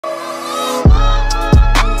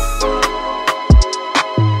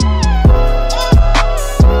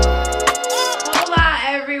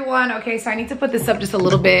everyone. Okay, so I need to put this up just a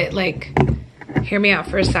little bit, like, hear me out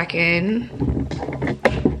for a second.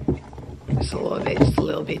 Just a little bit, just a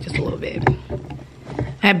little bit, just a little bit.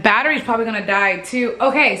 My battery's probably gonna die too.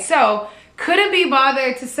 Okay, so couldn't be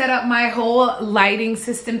bothered to set up my whole lighting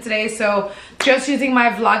system today, so just using my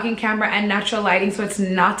vlogging camera and natural lighting, so it's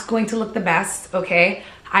not going to look the best, okay?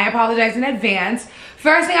 I apologize in advance.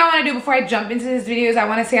 First thing I want to do before I jump into this video is I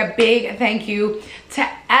want to say a big thank you to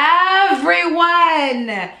everyone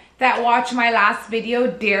that watched my last video,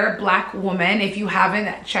 Dear Black Woman. If you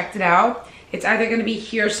haven't checked it out, it's either going to be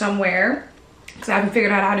here somewhere, because I haven't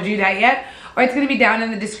figured out how to do that yet, or it's going to be down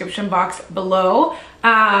in the description box below,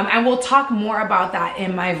 and we'll talk more about that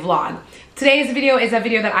in my vlog. Today's video is a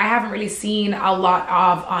video that I haven't really seen a lot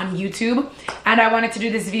of on YouTube, and I wanted to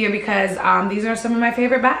do this video because these are some of my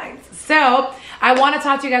favorite bags. So I want to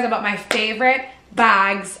talk to you guys about my favorite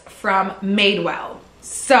bags from Madewell.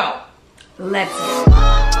 So let's go.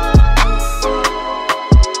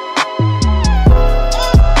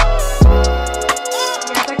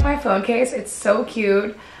 It's like my phone case. It's so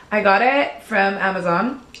cute. I got it from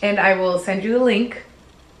Amazon, and I will send you the link.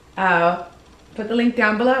 Put the link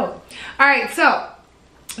down below. All right, so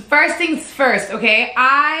first things first, okay?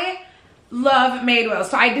 I love Madewell.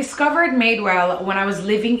 So I discovered Madewell when I was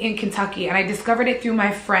living in Kentucky, and I discovered it through my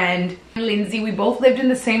friend Lindsay. We both lived in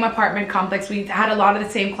the same apartment complex. We had a lot of the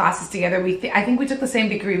same classes together. I think we took the same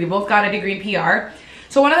degree. We both got a degree in PR.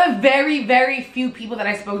 So one of the very, very few people that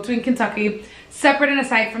I spoke to in Kentucky, separate and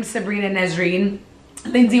aside from Sabrina and Nezreen,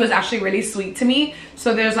 Lindsay was actually really sweet to me.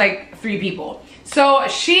 So there's like 3 people. So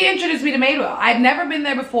she introduced me to Madewell. I'd never been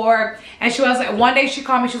there before, and she was like, one day she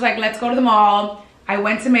called me, she was like, let's go to the mall. I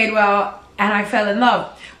went to Madewell and I fell in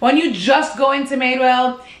love. When you just go into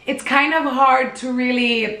Madewell, it's kind of hard to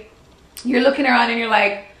really, you're looking around and you're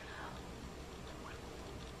like,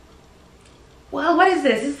 well, what is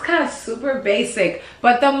this? This is kind of super basic.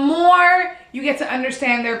 But the more you get to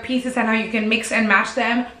understand their pieces and how you can mix and match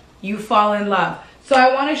them, you fall in love. So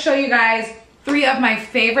I want to show you guys 3 of my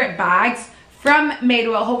favorite bags from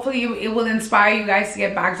Madewell. Hopefully it will inspire you guys to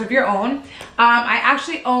get bags of your own. I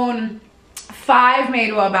actually own 5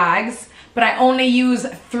 Madewell bags, but I only use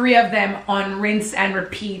 3 of them on rinse and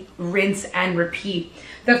repeat, rinse and repeat.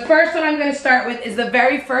 The first one I'm going to start with is the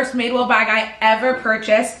very first Madewell bag I ever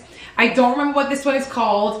purchased. I don't remember what this one is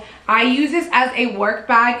called. I use this as a work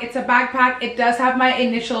bag. It's a backpack. It does have my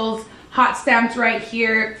initials hot stamped right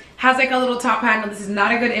here. Has like a little top handle. This is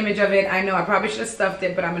not a good image of it. I know I probably should have stuffed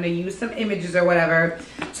it, but I'm going to use some images or whatever.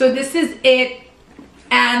 So this is it.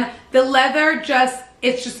 And the leather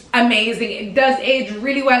it's just amazing. It does age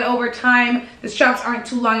really well over time. The straps aren't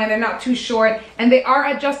too long and they're not too short. And they are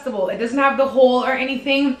adjustable. It doesn't have the hole or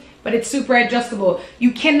anything, but it's super adjustable.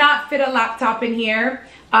 You cannot fit a laptop in here.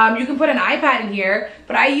 You can put an iPad in here,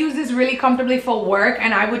 but I use this really comfortably for work,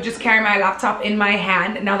 and I would just carry my laptop in my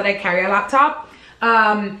hand now that I carry a laptop.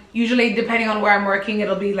 Usually depending on where I'm working,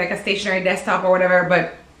 it'll be like a stationary desktop or whatever,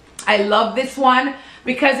 but I love this one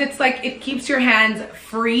because it's like, it keeps your hands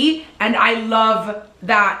free, and I love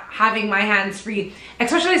that, having my hands free,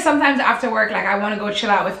 especially sometimes after work, like I want to go chill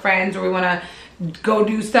out with friends or we want to go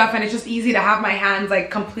do stuff, and it's just easy to have my hands like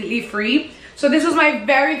completely free. So this was my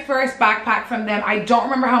very first backpack from them. I don't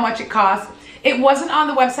remember how much it cost. It wasn't on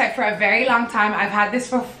the website for a very long time. I've had this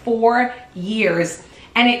for 4 years.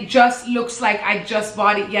 And it just looks like I just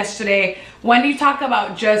bought it yesterday. When you talk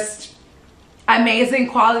about just amazing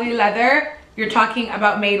quality leather, you're talking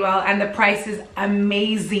about Madewell, and the price is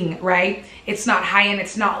amazing, right? It's not high-end,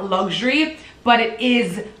 it's not luxury, but it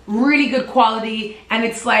is really good quality, and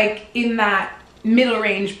it's like in that middle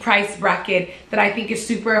range price bracket that I think is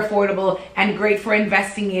super affordable and great for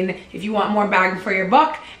investing in if you want more bang for your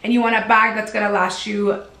buck and you want a bag that's gonna last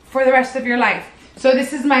you for the rest of your life. So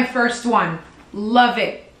this is my first one. Love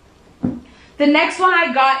it. The next one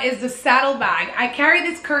I got is the saddle bag. I carry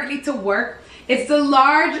this currently to work. It's the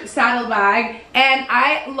large saddle bag, and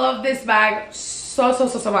I love this bag so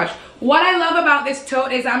much. What I love about this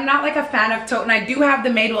tote is I'm not like a fan of tote, and I do have the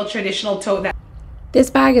Madewell traditional tote. This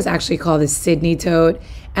bag is actually called the Sydney tote,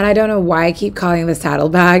 and I don't know why I keep calling it the saddle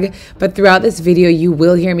bag, but throughout this video you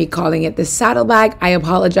will hear me calling it the saddle bag. I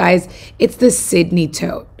apologize. It's the Sydney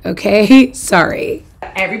tote, okay? Sorry.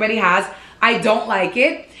 Everybody has. I don't like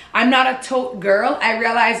it. I'm not a tote girl. I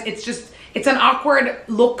realize it's an awkward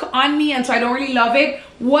look on me, and so I don't really love it.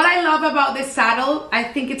 What I love about this saddle, I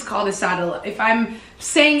think it's called a saddle. If I'm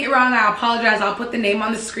saying it wrong, I apologize. I'll put the name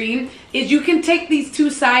on the screen. Is you can take these 2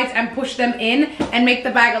 sides and push them in and make the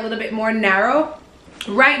bag a little bit more narrow.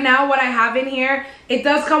 Right now, what I have in here, it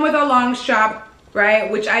does come with a long strap, right?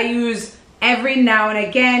 Which I use every now and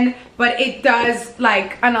again, but it does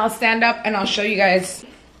like, and I'll stand up and I'll show you guys.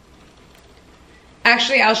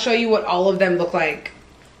 Actually, I'll show you what all of them look like.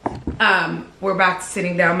 We're back to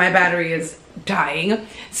sitting down. My battery is dying.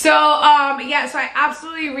 So yeah, so I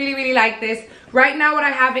absolutely really like this. Right now what I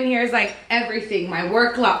have in here is like everything. My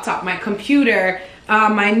work laptop, my computer,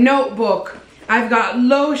 my notebook. I've got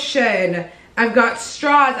lotion, I've got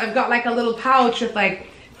straws, I've got like a little pouch with like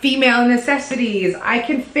female necessities. I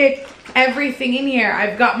can fit everything in here.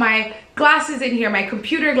 I've got my glasses in here, my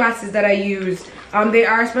computer glasses that I use. They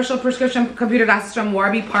are special prescription computer glasses from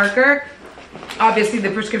Warby Parker. Obviously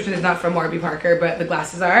the prescription is not from Warby Parker, but the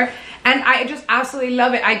glasses are. And I just absolutely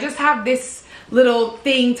love it. I just have this little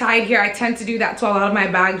thing tied here. I tend to do that to a lot of my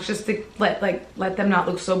bags just to let them not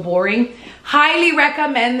look so boring. Highly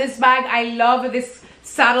recommend this bag. I love this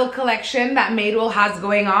saddle collection that Madewell has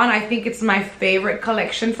going on. I think it's my favorite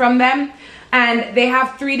collection from them. And they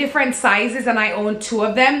have 3 different sizes and I own 2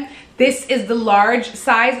 of them. This is the large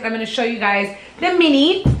size and I'm going to show you guys the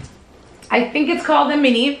mini. I think it's called the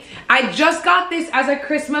mini. I just got this as a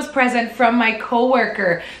Christmas present from my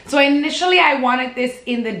coworker. So initially I wanted this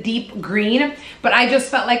in the deep green, but I just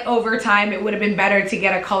felt like over time it would have been better to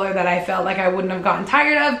get a color that I felt like I wouldn't have gotten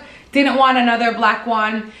tired of. Didn't want another black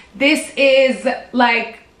one. This is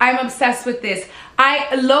like, I'm obsessed with this.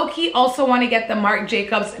 I low-key also want to get the Marc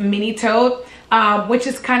Jacobs mini tote, which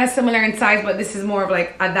is kind of similar in size, but this is more of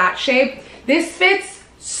like a that shape. This fits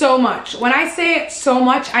so much. When I say so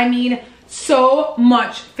much, I mean so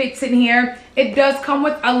much fits in here. It does come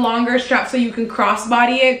with a longer strap so you can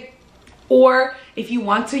crossbody it, or if you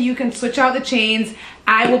want to, you can switch out the chains.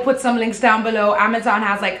 I will put some links down below. Amazon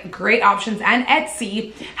has like great options and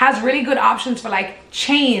Etsy has really good options for like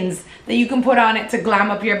chains that you can put on it to glam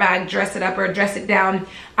up your bag, dress it up or dress it down.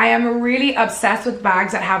 I am really obsessed with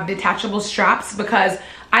bags that have detachable straps because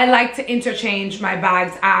I like to interchange my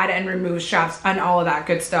bags, add and remove straps and all of that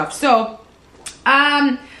good stuff. So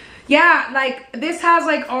yeah, like this has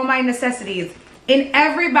like all my necessities. In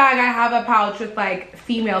every bag I have a pouch with like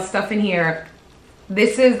female stuff in here.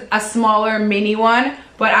 This is a smaller mini one,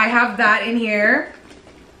 but I have that in here.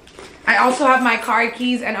 I also have my car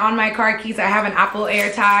keys, and on my car keys I have an Apple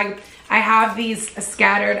AirTag. I have these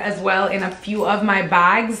scattered as well in a few of my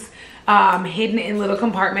bags, hidden in little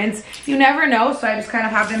compartments. You never know, so I just kind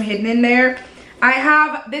of have them hidden in there. I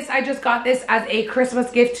have this, I just got this as a Christmas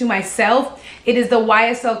gift to myself. It is the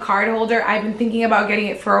YSL card holder. I've been thinking about getting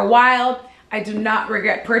it for a while. I do not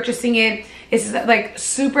regret purchasing it. It's like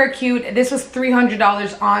super cute. This was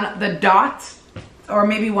 $300 on the dot, or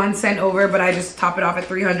maybe 1 cent over, but I just top it off at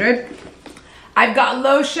 $300. I've got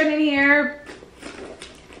lotion in here.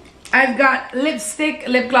 I've got lipstick,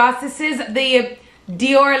 lip gloss. This is the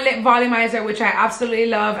Dior lip volumizer, which I absolutely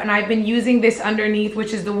love, and I've been using this underneath,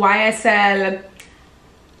 which is the YSL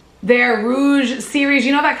their Rouge series.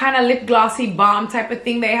 You know that kind of lip glossy balm type of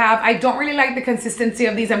thing they have. I don't really like the consistency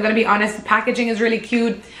of these. I'm gonna be honest. The packaging is really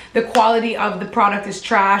cute. The quality of the product is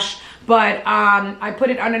trash, but I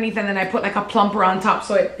put it underneath and then I put like a plumper on top,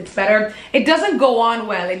 so it's better. It doesn't go on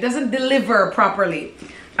well. It doesn't deliver properly.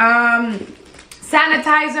 Sanitizer.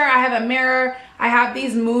 I have a mirror. I have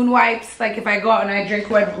these moon wipes. Like if I go out and I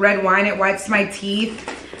drink red wine, it wipes my teeth.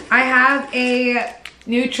 I have a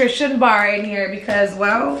nutrition bar in here because,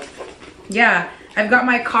 well, yeah, I've got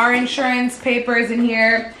my car insurance papers in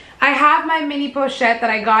here. I have my mini pochette that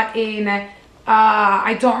I got in,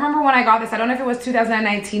 I don't remember when I got this. I don't know if it was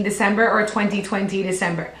 2019 December or 2020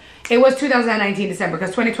 December. It was 2019 December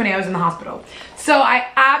because 2020 I was in the hospital. So I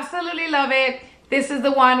absolutely love it. This is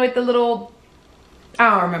the one with the little, I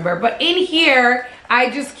don't remember, but in here I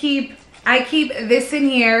keep this in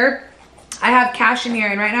here. I have cash in here,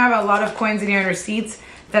 and right now I have a lot of coins in here and receipts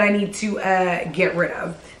that I need to get rid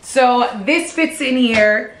of. So this fits in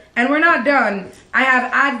here, and we're not done. I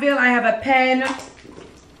have Advil, I have a pen,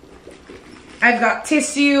 I've got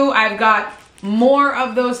tissue, I've got more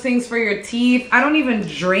of those things for your teeth. I don't even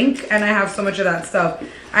drink, and I have so much of that stuff.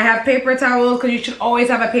 I have paper towels, because you should always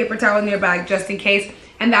have a paper towel in your bag just in case.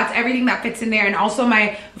 And that's everything that fits in there, and also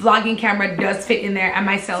my vlogging camera does fit in there, and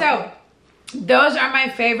my cell phone. So those are my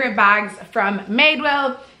favorite bags from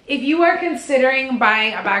Madewell. If you are considering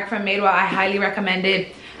buying a bag from Madewell, I highly recommend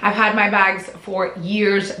it. I've had my bags for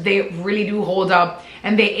years. They really do hold up,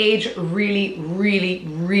 and they age really, really,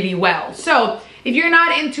 really well. So if you're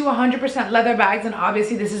not into 100% leather bags, then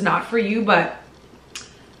obviously this is not for you, but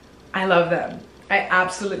I love them. I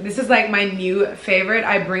absolutely, this is like my new favorite.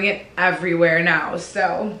 I bring it everywhere now.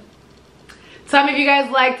 So some of you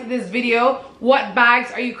guys liked this video. What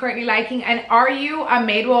bags are you currently liking? And are you a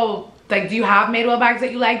Madewell, like, do you have Madewell bags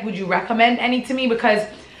that you like? Would you recommend any to me? Because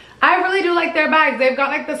I really do like their bags. They've got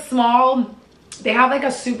like the small, they have like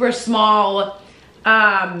a super small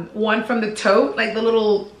one from the tote, like the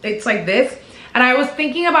little, it's like this. And I was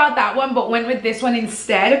thinking about that one, but went with this one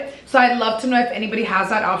instead. So I'd love to know if anybody has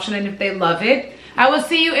that option and if they love it. I will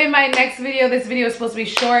see you in my next video. This video is supposed to be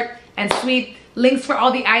short and sweet. Links for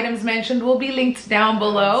all the items mentioned will be linked down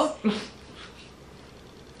below.